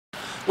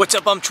What's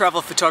up, I'm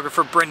travel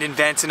photographer Brendan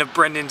Vanson of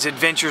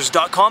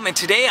brendansadventures.com, and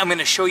today I'm going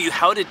to show you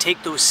how to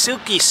take those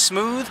silky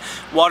smooth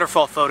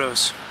waterfall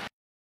photos.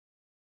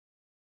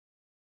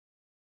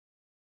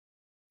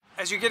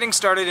 As you're getting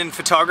started in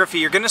photography,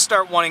 you're going to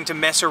start wanting to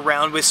mess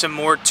around with some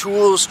more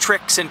tools,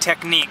 tricks, and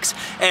techniques.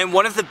 And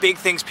one of the big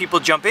things people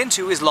jump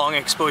into is long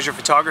exposure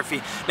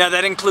photography. Now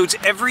that includes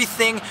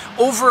everything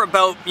over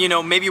about,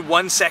 maybe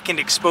 1 second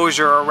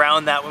exposure,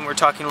 around that when we're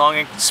talking long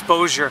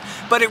exposure.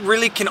 But it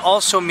really can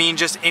also mean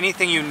just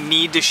anything you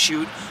need to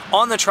shoot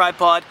on the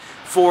tripod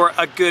for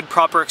a good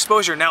proper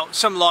exposure. Now,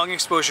 some long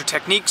exposure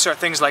techniques are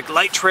things like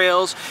light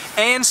trails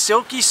and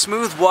silky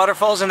smooth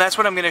waterfalls, and that's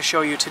what I'm going to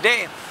show you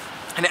today.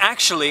 And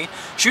actually,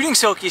 shooting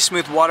silky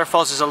smooth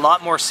waterfalls is a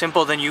lot more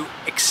simple than you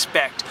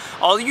expect.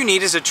 All you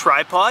need is a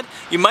tripod.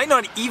 You might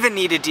not even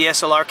need a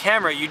DSLR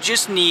camera. You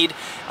just need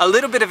a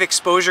little bit of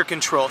exposure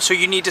control. So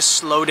you need to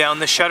slow down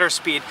the shutter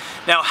speed.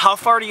 Now, how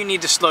far do you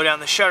need to slow down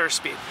the shutter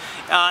speed?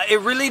 It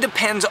really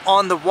depends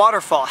on the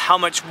waterfall, how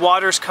much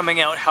water's coming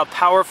out, how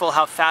powerful,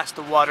 how fast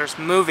the water's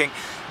moving.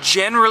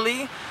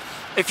 Generally,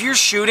 if you're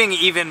shooting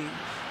even,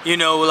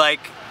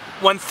 like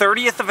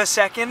 1/30th of a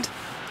second,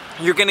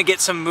 you're gonna get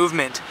some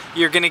movement.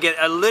 You're gonna get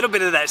a little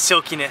bit of that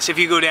silkiness. If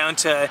you go down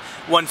to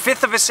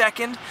 1/5 of a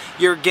second,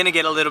 you're gonna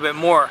get a little bit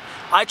more.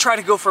 I try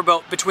to go for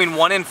about between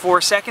 1 and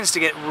 4 seconds to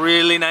get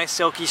really nice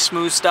silky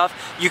smooth stuff.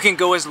 You can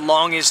go as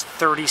long as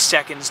 30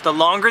 seconds. The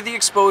longer the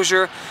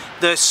exposure,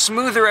 the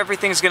smoother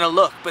everything's gonna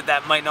look, but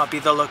that might not be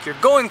the look you're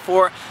going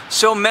for,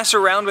 so mess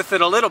around with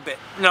it a little bit.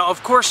 Now,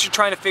 of course, you're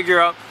trying to figure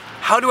out,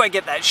 how do I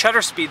get that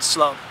shutter speed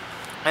slow?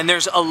 And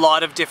there's a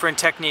lot of different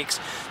techniques.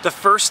 The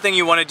first thing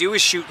you want to do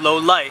is shoot low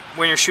light.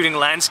 When you're shooting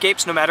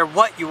landscapes, no matter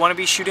what, you want to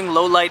be shooting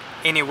low light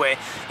anyway.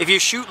 If you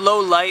shoot low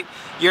light,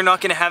 you're not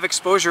going to have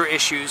exposure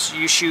issues.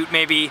 You shoot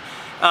maybe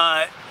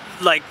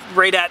like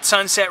right at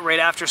sunset, right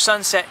after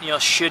sunset, and you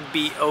should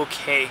be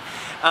okay.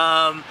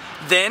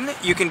 Then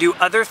you can do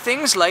other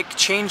things like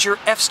change your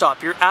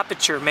f-stop, your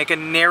aperture, make a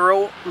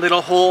narrow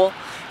little hole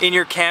in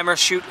your camera,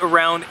 shoot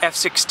around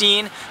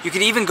f16. You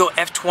could even go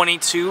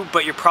f22,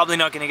 but you're probably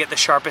not going to get the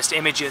sharpest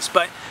images.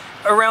 But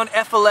around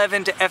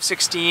f11 to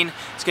f16,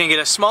 it's going to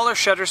get a smaller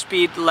shutter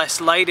speed,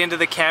 less light into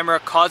the camera,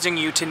 causing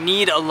you to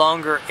need a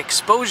longer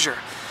exposure.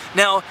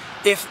 Now,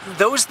 if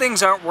those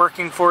things aren't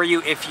working for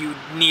you, if you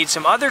need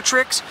some other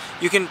tricks,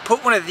 you can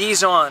put one of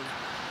these on.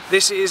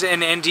 This is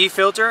an ND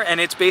filter,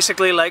 and it's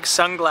basically like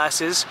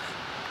sunglasses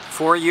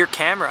for your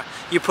camera.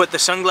 You put the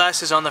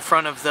sunglasses on the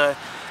front of the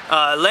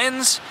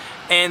lens,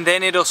 and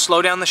then it'll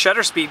slow down the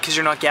shutter speed because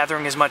you're not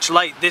gathering as much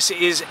light. This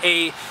is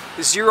a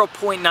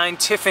 0.9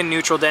 Tiffin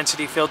neutral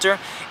density filter,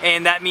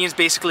 and that means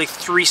basically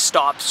 3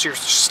 stops. You're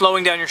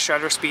slowing down your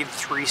shutter speed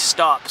 3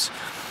 stops.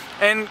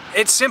 And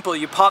it's simple.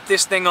 You pop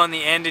this thing on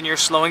the end and you're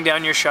slowing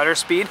down your shutter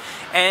speed,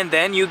 and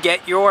then you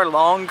get your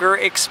longer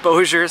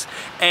exposures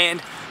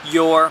and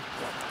your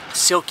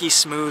silky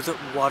smooth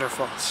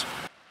waterfalls.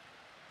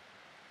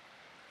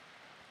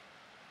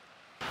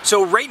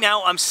 So right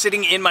now I'm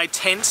sitting in my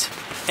tent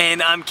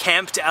and I'm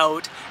camped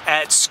out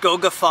at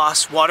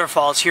Skogafoss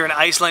Waterfalls here in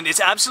Iceland.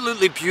 It's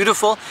absolutely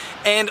beautiful,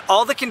 and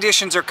all the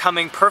conditions are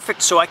coming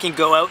perfect so I can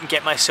go out and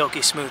get my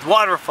silky smooth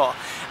waterfall.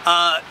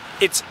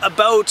 It's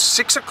about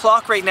 6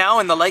 o'clock right now,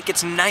 and the light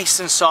gets nice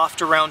and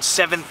soft around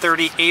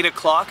 7:30, 8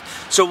 o'clock.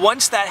 So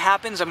once that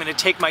happens, I'm going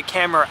to take my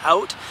camera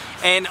out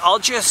and I'll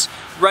just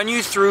run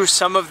you through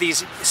some of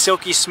these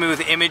silky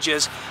smooth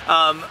images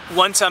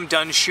once I'm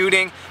done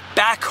shooting.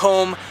 Back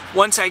home,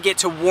 once I get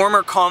to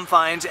warmer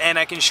confines and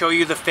I can show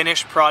you the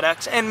finished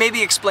product and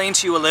maybe explain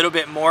to you a little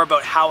bit more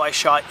about how I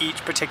shot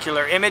each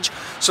particular image.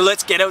 So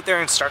let's get out there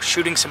and start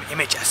shooting some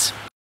images.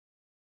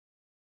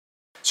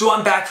 So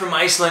I'm back from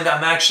Iceland.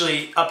 I'm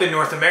actually up in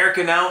North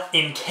America now,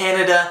 in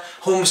Canada,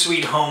 home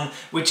sweet home,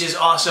 which is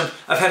awesome.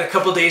 I've had a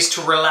couple days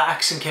to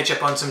relax and catch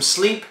up on some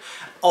sleep.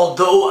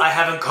 Although I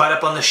haven't caught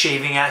up on the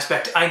shaving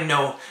aspect, I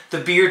know the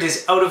beard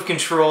is out of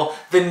control,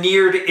 the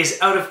neard is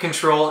out of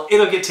control.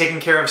 It'll get taken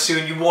care of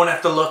soon. You won't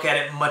have to look at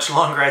it much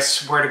longer, I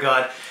swear to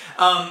God.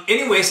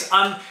 Anyways,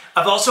 I've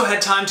also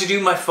had time to do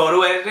my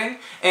photo editing,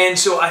 and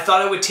so I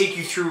thought I would take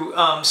you through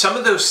some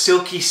of those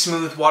silky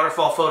smooth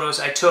waterfall photos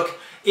I took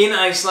in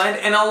Iceland,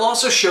 and I'll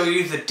also show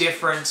you the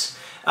difference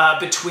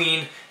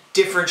between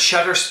different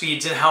shutter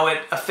speeds and how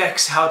it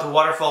affects how the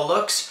waterfall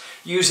looks,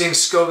 using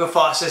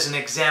Skogafoss as an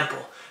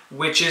example,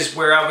 which is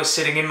where I was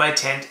sitting in my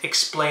tent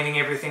explaining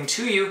everything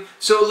to you.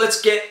 So let's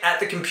get at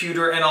the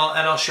computer and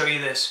I'll show you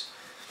this.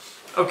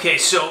 Okay,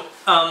 so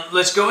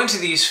let's go into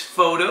these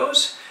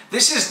photos.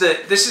 This is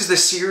the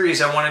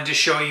series I wanted to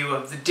show you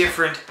of the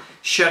different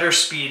shutter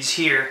speeds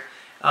here.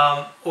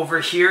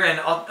 Over here, and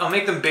I'll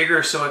make them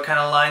bigger so it kind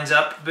of lines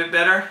up a bit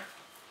better.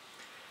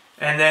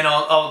 And then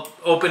I'll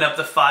open up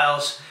the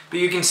files. But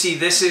you can see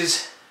this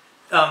is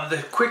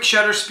the quick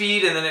shutter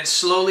speed, and then it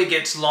slowly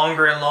gets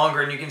longer and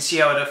longer, and you can see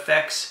how it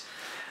affects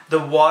the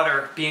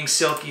water being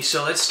silky.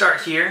 So let's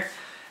start here.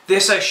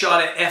 This I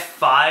shot at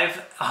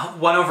f5,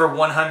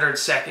 1/100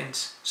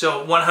 seconds.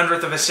 So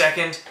 1/100th of a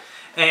second.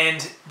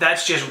 and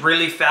that's just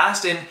really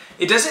fast, and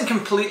it doesn't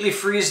completely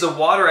freeze the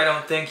water, I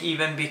don't think,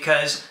 even,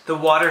 because the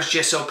water's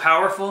just so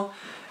powerful,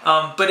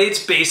 but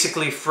it's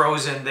basically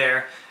frozen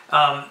there.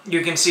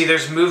 You can see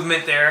there's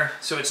movement there,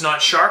 so it's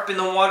not sharp in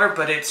the water,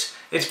 but it's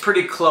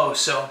pretty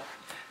close. So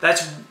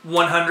that's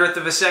 1/100th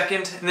of a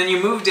second, and then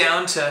you move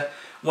down to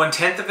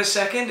 1/10th of a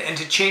second, and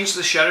to change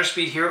the shutter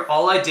speed here,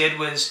 all I did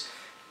was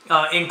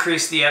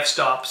increase the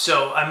f-stop.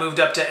 So I moved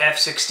up to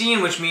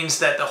f16, which means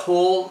that the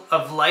hole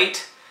of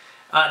light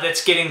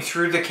that's getting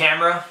through the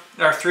camera,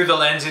 or through the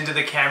lens into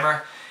the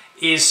camera,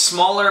 is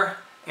smaller,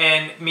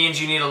 and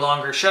means you need a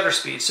longer shutter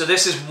speed. So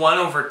this is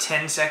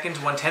 1/10 seconds,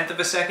 1/10th of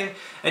a second,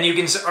 and you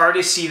can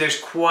already see there's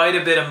quite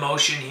a bit of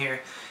motion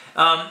here.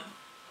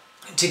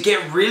 To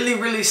get really,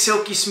 really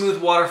silky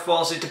smooth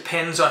waterfalls, it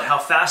depends on how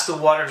fast the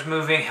water's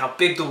moving, how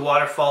big the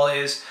waterfall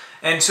is,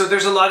 and so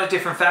there's a lot of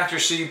different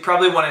factors, so you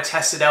probably want to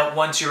test it out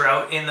once you're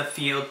out in the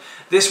field.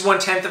 This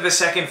 1/10th of a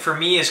second for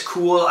me is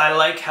cool. I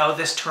like how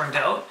this turned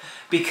out,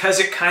 because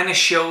it kind of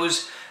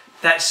shows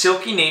that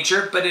silky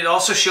nature, but it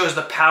also shows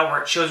the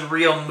power. It shows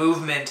real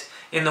movement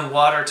in the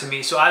water to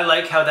me. So I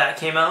like how that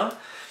came out.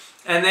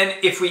 And then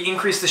if we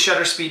increase the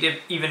shutter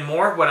speed even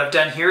more, what I've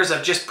done here is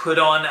I've just put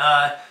on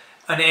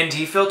an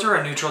ND filter,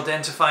 a neutral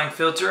densifying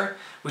filter,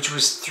 which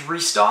was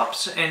 3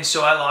 stops. And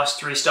so I lost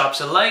 3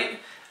 stops of light.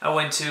 I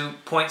went to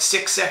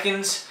 0.6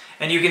 seconds,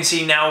 and you can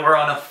see now we're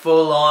on a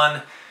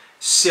full-on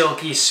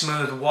silky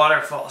smooth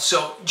waterfall.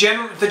 So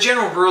the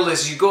general rule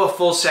is you go a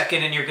full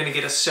second and you're going to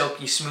get a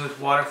silky smooth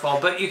waterfall,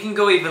 but you can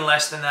go even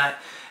less than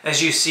that,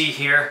 as you see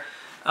here.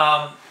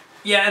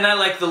 Yeah, and I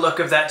like the look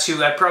of that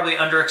too. I probably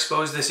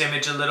underexposed this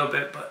image a little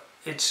bit, but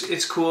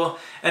it's cool.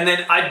 And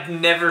then I'd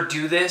never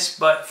do this,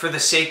 but for the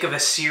sake of a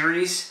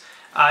series,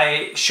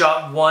 I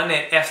shot one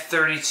at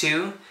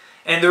f32.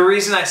 And the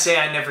reason I say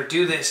I never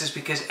do this is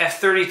because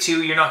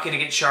f32, you're not going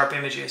to get sharp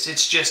images.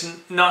 It's just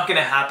not going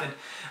to happen.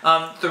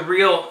 The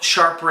real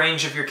sharp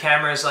range of your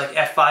camera is like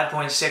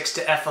f5.6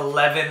 to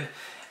f11,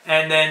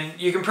 and then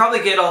you can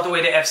probably get all the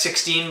way to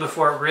f16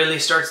 before it really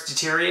starts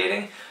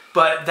deteriorating,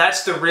 but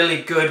that's the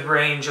really good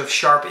range of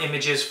sharp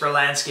images for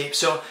landscape.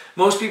 So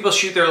most people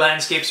shoot their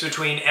landscapes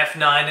between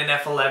f9 and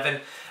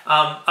f11,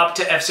 up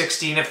to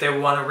f16 if they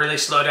want to really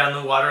slow down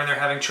the water and they're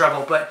having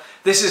trouble. But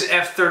this is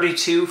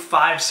f32,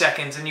 5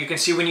 seconds, and you can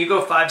see when you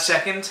go 5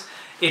 seconds,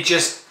 it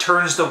just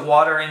turns the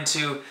water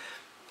into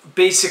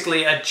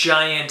basically a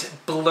giant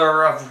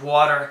blur of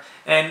water.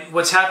 And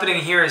what's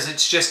happening here is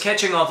it's just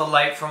catching all the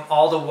light from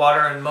all the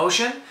water in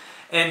motion.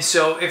 And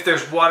so if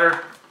there's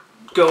water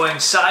going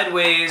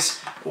sideways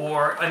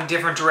or in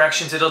different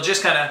directions, it'll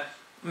just kind of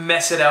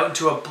mess it out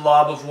into a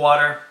blob of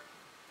water.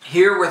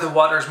 Here, where the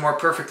water is more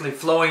perfectly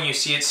flowing, you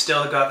see it's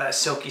still got that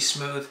silky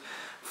smooth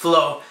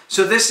flow.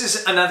 So this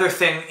is another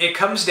thing. It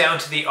comes down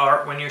to the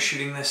art when you're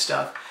shooting this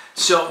stuff.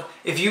 So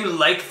if you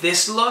like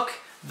this look,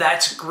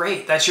 that's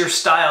great. That's your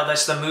style.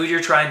 That's the mood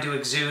you're trying to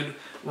exude.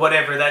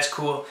 Whatever, that's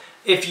cool.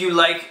 If you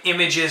like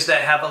images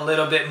that have a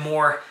little bit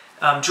more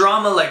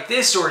drama like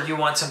this, or you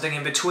want something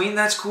in between,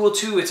 that's cool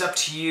too. It's up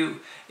to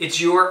you.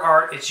 It's your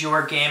art. It's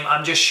your game.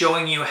 I'm just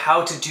showing you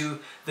how to do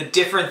the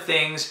different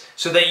things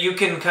so that you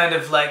can kind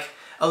of like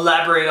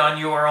elaborate on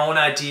your own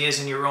ideas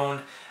and your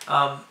own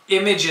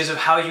images of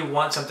how you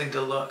want something to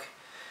look.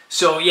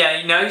 So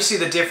yeah, now you see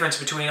the difference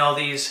between all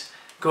these,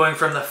 going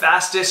from the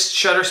fastest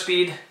shutter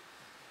speed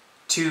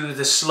to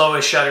the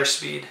slowest shutter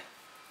speed.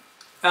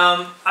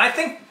 I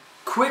think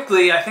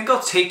I'll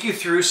take you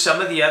through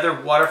some of the other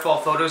waterfall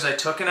photos I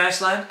took in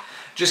Iceland,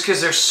 just because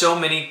there's so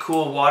many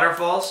cool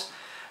waterfalls.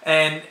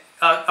 And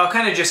I'll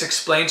kind of just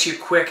explain to you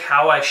quick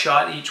how I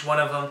shot each one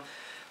of them.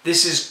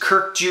 This is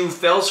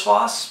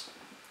Kirkjufellsfoss,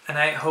 and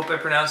I hope I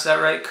pronounced that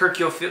right.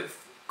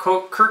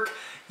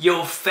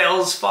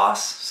 Kirkjufellsfoss,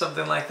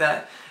 something like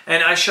that.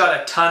 And I shot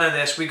a ton of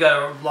this. We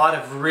got a lot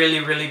of really,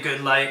 really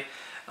good light.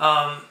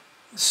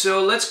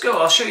 So let's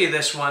go. I'll show you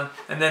this one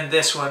and then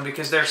this one,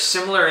 because they're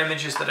similar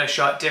images that I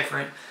shot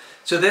different.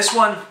 So this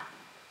one,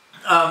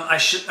 I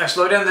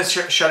slowed down the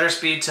shutter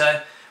speed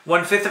to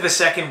 1/5 of a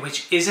second,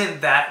 which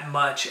isn't that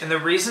much. And the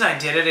reason I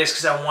did it is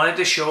because I wanted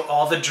to show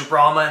all the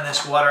drama in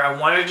this water. I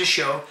wanted to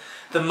show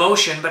the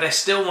motion, but I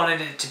still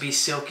wanted it to be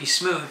silky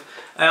smooth.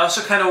 I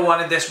also kind of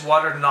wanted this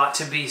water not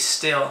to be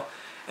still.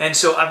 And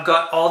so I've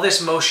got all this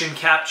motion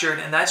captured,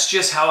 and that's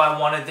just how I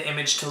wanted the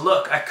image to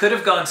look. I could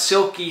have gone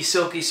silky,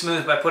 silky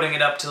smooth by putting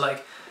it up to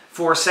like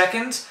 4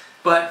 seconds,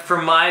 but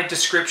for my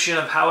description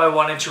of how I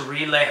wanted to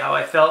relay how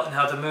I felt and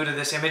how the mood of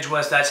this image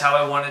was, that's how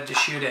I wanted to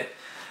shoot it.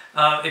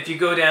 If you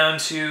go down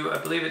to, I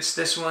believe it's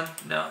this one,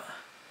 no.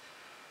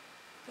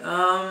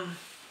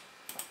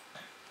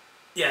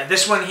 Yeah,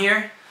 this one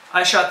here,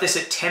 I shot this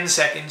at 10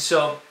 seconds,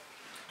 so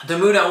the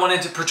mood I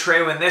wanted to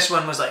portray when this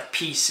one was like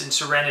peace and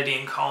serenity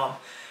and calm.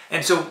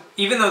 And so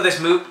even though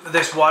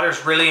this water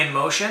is really in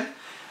motion,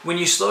 when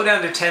you slow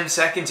down to 10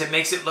 seconds, it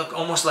makes it look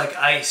almost like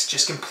ice,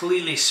 just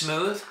completely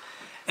smooth.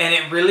 And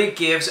it really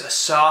gives a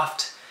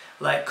soft,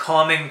 like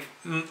calming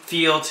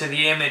feel to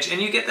the image.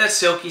 And you get that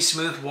silky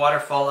smooth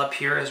waterfall up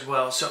here as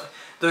well. So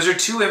those are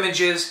two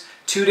images,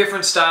 two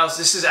different styles.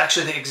 This is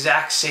actually the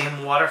exact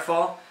same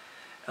waterfall.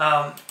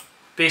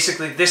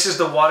 Basically, this is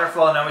the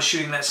waterfall, and I was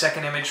shooting that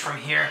second image from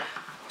here.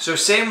 So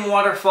same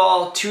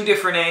waterfall, two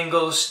different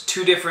angles,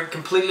 two different,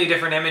 completely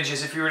different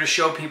images. If you were to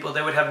show people,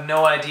 they would have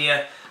no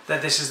idea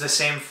that this is the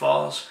same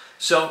falls.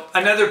 So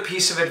another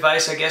piece of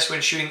advice, I guess,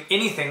 when shooting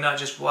anything, not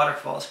just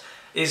waterfalls,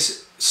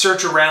 is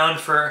search around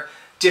for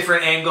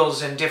different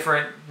angles and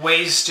different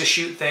ways to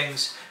shoot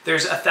things.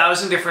 There's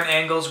 1,000 different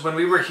angles. When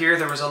we were here,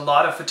 there was a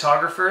lot of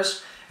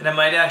photographers, and I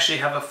might actually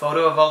have a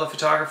photo of all the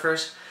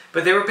photographers.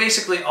 But they were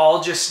basically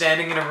all just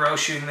standing in a row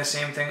shooting the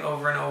same thing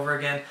over and over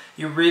again.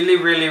 You really,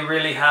 really,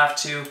 really have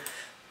to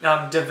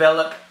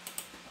develop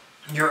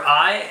your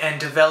eye and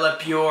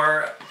develop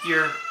your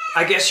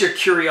I guess your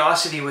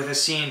curiosity with a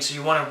scene. So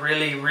you want to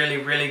really, really,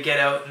 really get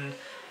out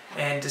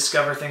and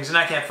discover things. And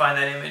I can't find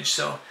that image,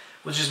 so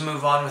we'll just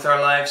move on with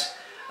our lives.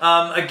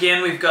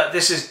 Again, we've got,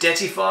 this is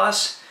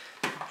Waterfalls,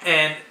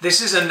 and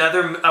this is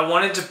another, I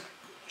wanted to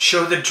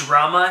show the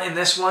drama in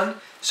this one.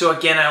 So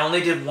again, I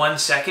only did 1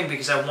 second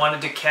because I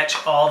wanted to catch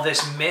all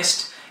this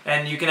mist,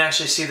 and you can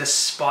actually see the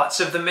spots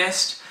of the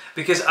mist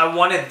because I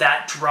wanted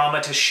that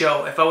drama to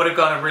show. If I would have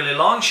gone a really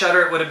long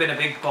shutter, it would have been a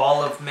big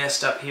ball of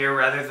mist up here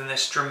rather than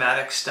this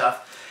dramatic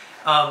stuff.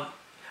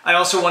 I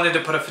also wanted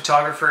to put a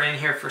photographer in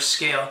here for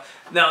scale.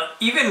 Now,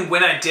 even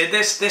when I did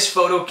this, this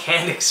photo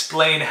can't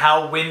explain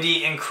how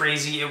windy and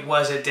crazy it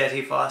was at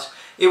Waterfalls.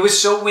 It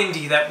was so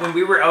windy that when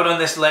we were out on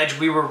this ledge,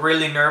 we were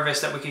really nervous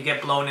that we could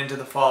get blown into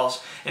the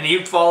falls. And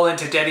you fall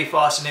into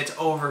Waterfalls and it's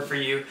over for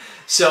you.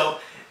 So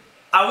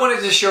I wanted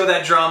to show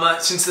that drama.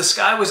 Since the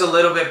sky was a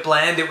little bit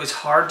bland, it was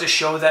hard to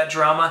show that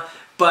drama.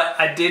 But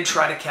I did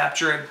try to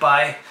capture it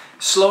by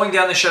slowing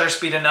down the shutter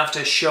speed enough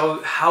to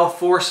show how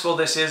forceful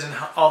this is and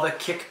all the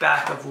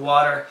kickback of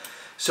water.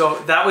 So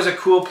that was a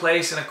cool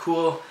place and a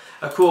cool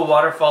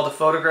waterfall to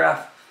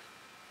photograph.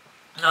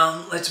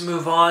 Let's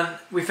move on.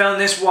 We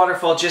found this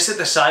waterfall just at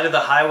the side of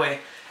the highway,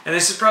 and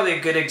this is probably a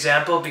good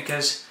example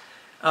because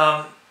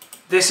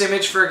this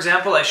image, for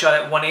example, I shot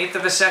at 1/8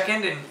 of a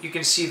second, and you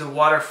can see the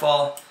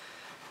waterfall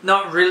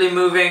not really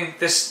moving.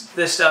 This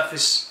stuff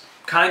is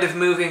kind of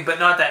moving, but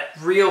not that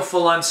real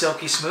full-on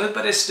silky smooth,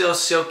 but it's still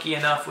silky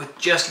enough with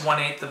just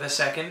 1/8 of a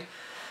second.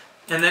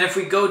 And then if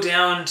we go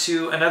down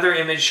to another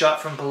image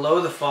shot from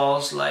below the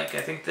falls, like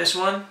I think this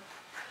one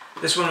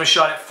was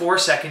shot at 4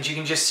 seconds. You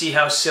can just see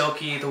how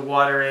silky the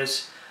water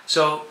is.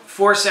 So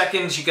 4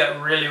 seconds, you got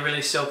really,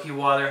 really silky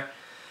water.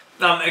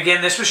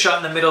 Again, this was shot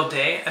in the middle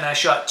day, and I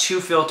shot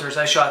 2 filters.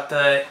 I shot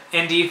the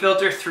ND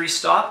filter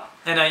 3-stop,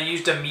 and I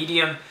used a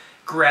medium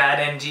grad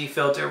ND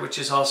filter, which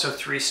is also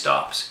 3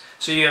 stops.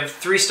 So you have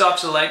 3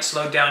 stops of light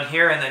slowed down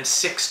here, and then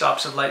 6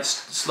 stops of light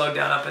slowed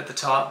down up at the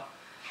top.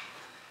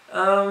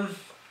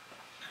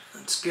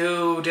 Let's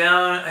go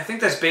down. I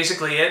think that's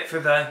basically it for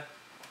the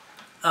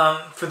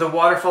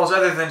waterfalls,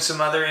 other than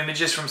some other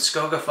images from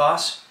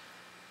Skogafoss.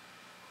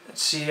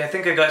 Let's see, I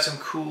think I got some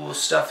cool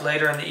stuff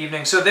later in the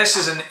evening. So this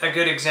is a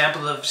good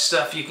example of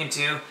stuff you can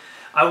do.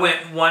 I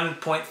went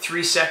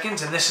 1.3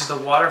 seconds, and this is the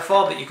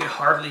waterfall, but you could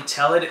hardly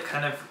tell it. It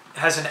kind of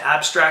has an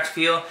abstract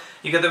feel.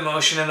 You get the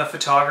motion and the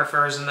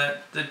photographers and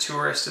the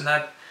tourists, and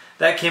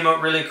that came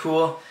out really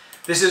cool.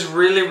 This is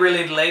really,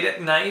 really late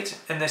at night,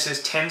 and this is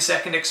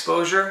 10-second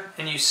exposure,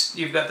 and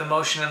you've got the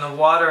motion in the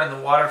water and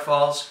the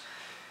waterfalls.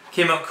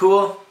 Came out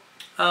cool.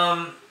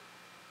 And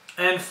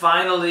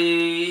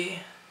finally,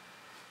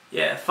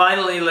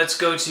 let's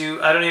go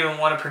to, I don't even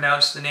want to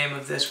pronounce the name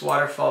of this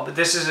waterfall, but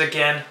this is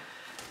again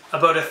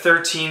about a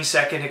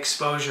 13-second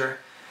exposure.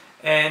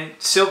 And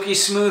silky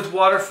smooth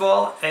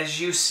waterfall, as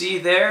you see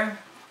there.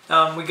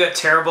 We got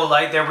terrible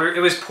light there.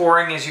 It was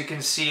pouring, as you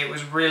can see. It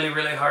was really,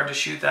 really hard to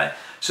shoot that.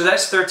 So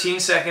that's 13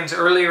 seconds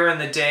earlier in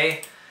the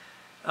day.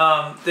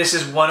 This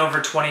is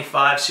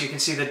 1/25, so you can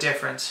see the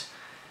difference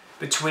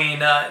between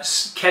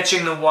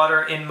catching the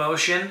water in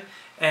motion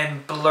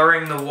and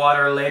blurring the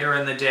water later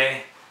in the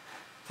day.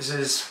 This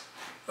is,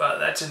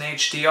 that's an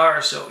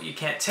HDR, so you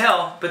can't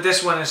tell, but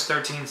this one is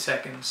 13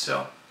 seconds,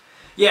 so.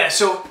 Yeah,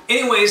 so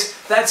anyways,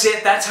 that's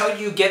it. That's how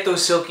you get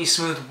those silky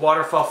smooth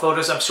waterfall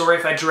photos. I'm sorry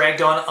if I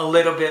dragged on a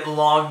little bit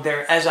long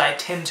there, as I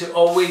tend to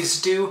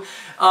always do.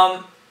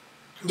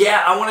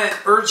 Yeah, I want to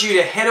urge you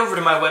to head over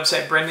to my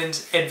website,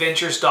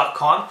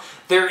 brendansadventures.com.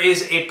 There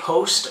is a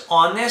post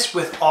on this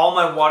with all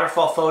my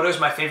waterfall photos,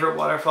 my favorite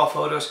waterfall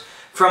photos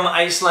from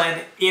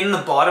Iceland, in the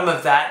bottom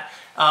of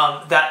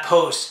that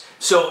post.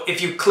 So if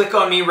you click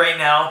on me right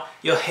now,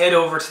 you'll head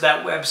over to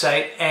that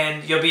website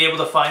and you'll be able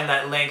to find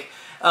that link.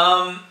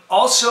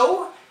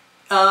 Also,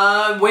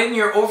 when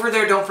you're over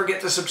there, don't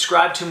forget to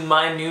subscribe to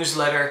my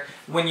newsletter.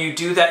 When you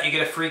do that, you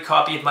get a free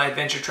copy of my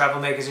adventure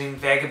travel magazine,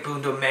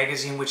 Vagabundo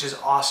magazine, which is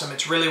awesome.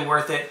 It's really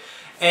worth it.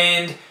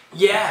 And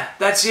yeah,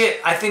 that's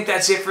it. I think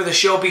that's it for the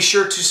show. Be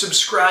sure to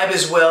subscribe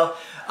as well.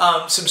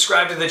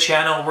 Subscribe to the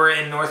channel. We're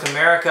in North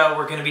America.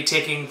 We're going to be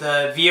taking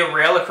the Via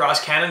Rail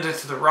across Canada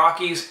to the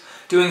Rockies,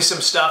 doing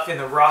some stuff in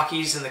the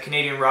Rockies and the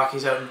Canadian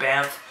Rockies out in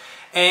Banff.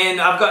 And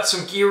I've got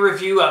some gear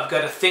review. I've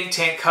got a think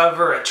tank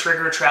cover, a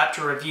trigger trap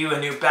to review, a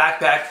new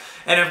backpack.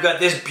 And I've got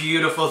this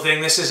beautiful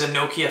thing. This is a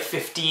Nokia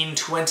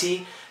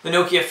 1520. The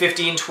Nokia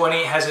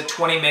 1520 has a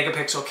 20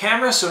 megapixel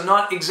camera, so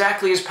not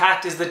exactly as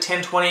packed as the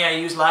 1020 I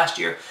used last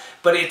year,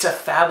 but it's a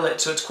phablet,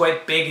 so it's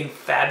quite big and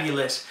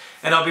fabulous.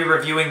 And I'll be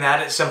reviewing that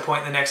at some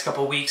point in the next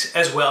couple weeks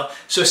as well.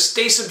 So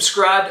stay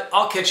subscribed.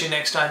 I'll catch you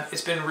next time.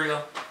 It's been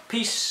real.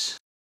 Peace.